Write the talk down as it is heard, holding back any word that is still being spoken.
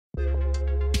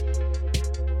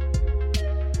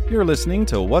You're listening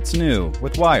to What's New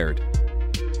with Wired.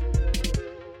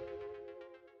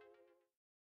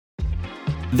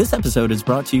 This episode is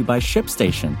brought to you by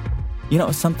ShipStation. You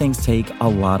know, some things take a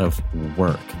lot of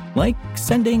work, like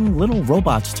sending little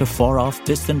robots to far-off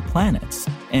distant planets.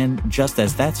 And just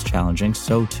as that's challenging,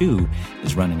 so too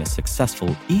is running a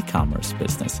successful e-commerce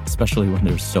business, especially when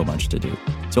there's so much to do.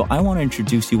 So I want to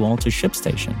introduce you all to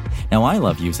ShipStation. Now, I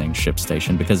love using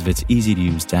ShipStation because of its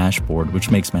easy-to-use dashboard,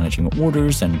 which makes managing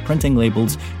orders and printing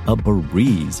labels a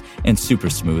breeze and super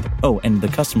smooth. Oh, and the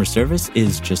customer service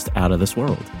is just out of this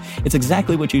world. It's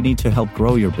exactly what you need to help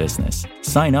grow your business.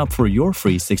 Sign up for your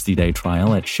free 60-day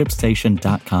trial at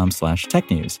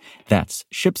shipstation.com/technews. That's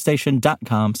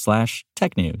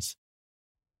shipstation.com/technews.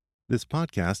 This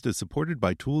podcast is supported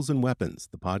by Tools and Weapons,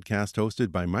 the podcast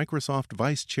hosted by Microsoft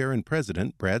Vice Chair and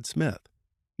President Brad Smith.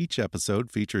 Each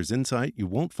episode features insight you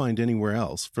won't find anywhere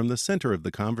else from the center of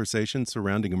the conversation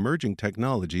surrounding emerging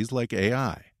technologies like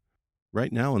AI.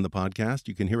 Right now on the podcast,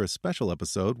 you can hear a special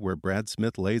episode where Brad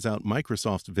Smith lays out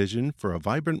Microsoft's vision for a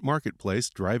vibrant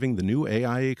marketplace driving the new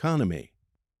AI economy.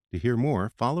 To hear more,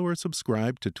 follow or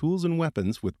subscribe to Tools and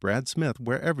Weapons with Brad Smith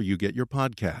wherever you get your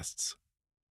podcasts.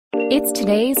 It's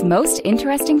today's most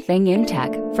interesting thing in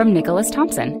tech from Nicholas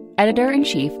Thompson,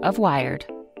 editor-in-chief of Wired.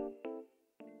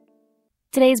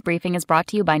 Today's briefing is brought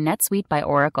to you by NetSuite by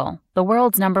Oracle, the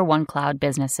world's #1 cloud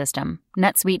business system.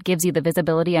 NetSuite gives you the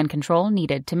visibility and control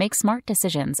needed to make smart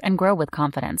decisions and grow with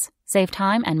confidence. Save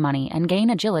time and money and gain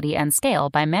agility and scale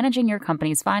by managing your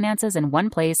company's finances in one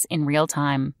place in real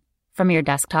time. From your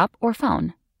desktop or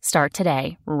phone. Start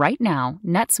today. Right now,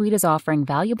 NetSuite is offering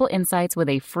valuable insights with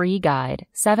a free guide,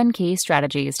 7 key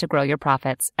strategies to grow your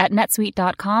profits at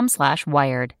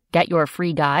netsuite.com/wired. Get your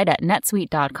free guide at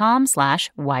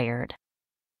netsuite.com/wired.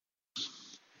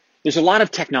 There's a lot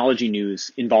of technology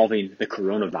news involving the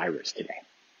coronavirus today.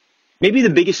 Maybe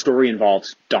the biggest story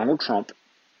involves Donald Trump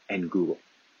and Google.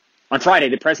 On Friday,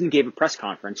 the president gave a press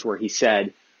conference where he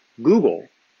said Google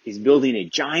is building a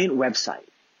giant website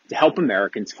to help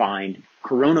Americans find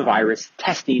coronavirus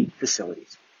testing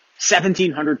facilities.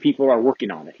 1,700 people are working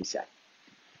on it, he said.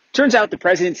 Turns out the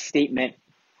president's statement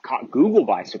caught Google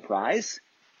by surprise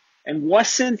and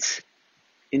wasn't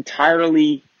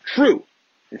entirely true.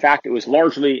 In fact, it was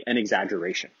largely an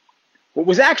exaggeration. What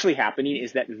was actually happening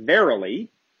is that Verily,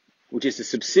 which is a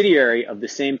subsidiary of the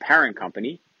same parent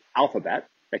company, Alphabet,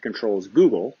 that controls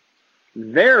Google,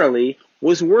 Verily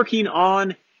was working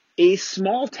on a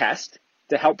small test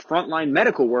to help frontline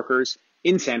medical workers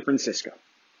in San Francisco.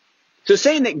 So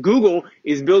saying that Google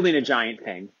is building a giant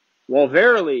thing, while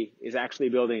Verily is actually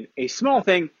building a small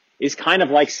thing, is kind of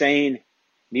like saying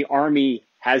the Army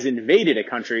has invaded a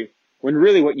country, when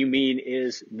really what you mean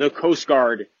is the Coast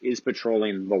Guard is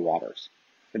patrolling the waters.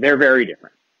 They're very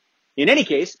different. In any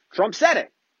case, Trump said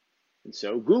it. And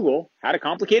so Google had a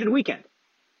complicated weekend.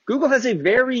 Google has a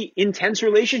very intense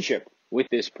relationship with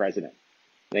this president.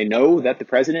 They know that the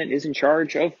president is in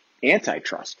charge of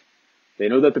antitrust. They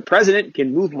know that the president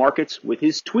can move markets with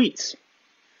his tweets.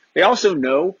 They also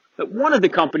know that one of the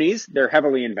companies they're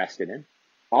heavily invested in,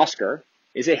 Oscar,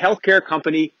 is a healthcare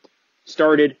company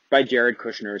started by Jared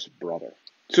Kushner's brother.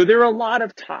 So there are a lot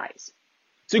of ties.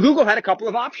 So Google had a couple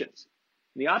of options.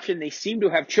 The option they seem to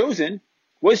have chosen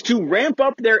was to ramp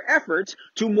up their efforts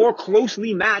to more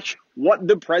closely match what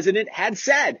the president had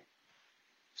said.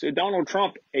 So Donald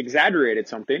Trump exaggerated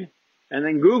something, and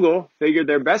then Google figured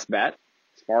their best bet,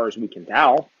 as far as we can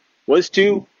tell, was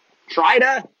to try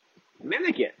to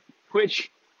mimic it, which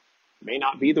may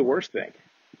not be the worst thing.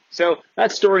 So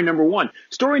that's story number one.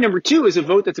 Story number two is a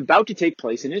vote that's about to take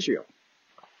place in Israel.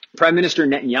 Prime Minister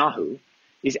Netanyahu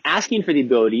is asking for the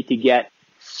ability to get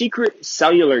secret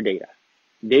cellular data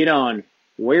on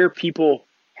where people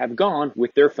have gone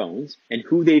with their phones and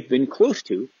who they've been close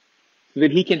to, so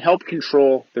that he can help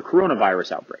control the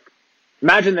coronavirus outbreak.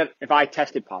 Imagine that if I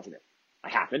tested positive. I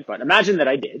haven't, but imagine that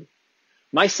I did.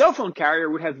 My cell phone carrier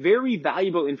would have very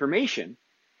valuable information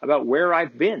about where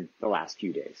I've been the last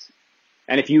few days.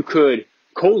 And if you could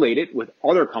collate it with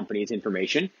other companies'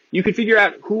 information, you could figure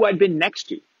out who I'd been next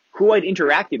to, who I'd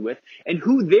interacted with, and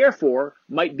who therefore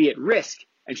might be at risk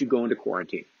and should go into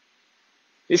quarantine.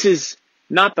 This is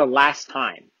not the last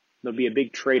time there'll be a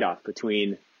big trade-off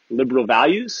between liberal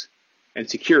values and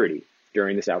security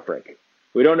during this outbreak.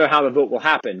 We don't know how the vote will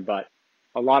happen, but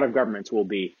a lot of governments will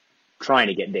be trying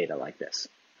to get data like this.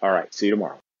 All right, see you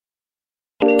tomorrow.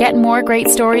 Get more great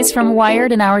stories from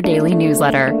Wired in our daily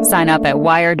newsletter. Sign up at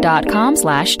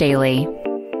wired.com/daily.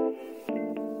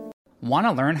 Want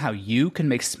to learn how you can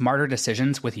make smarter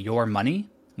decisions with your money?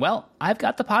 Well, I've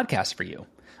got the podcast for you.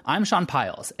 I'm Sean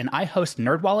Piles, and I host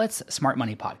NerdWallet's Smart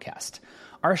Money Podcast.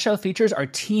 Our show features our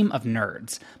team of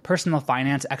nerds, personal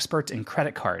finance experts in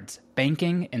credit cards,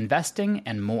 banking, investing,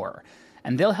 and more.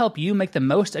 And they'll help you make the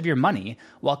most of your money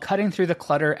while cutting through the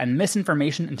clutter and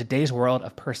misinformation in today's world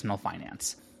of personal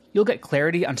finance. You'll get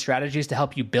clarity on strategies to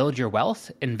help you build your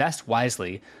wealth, invest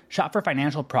wisely, shop for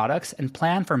financial products, and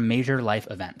plan for major life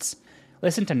events.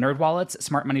 Listen to NerdWallet's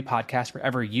Smart Money Podcast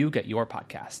wherever you get your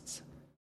podcasts.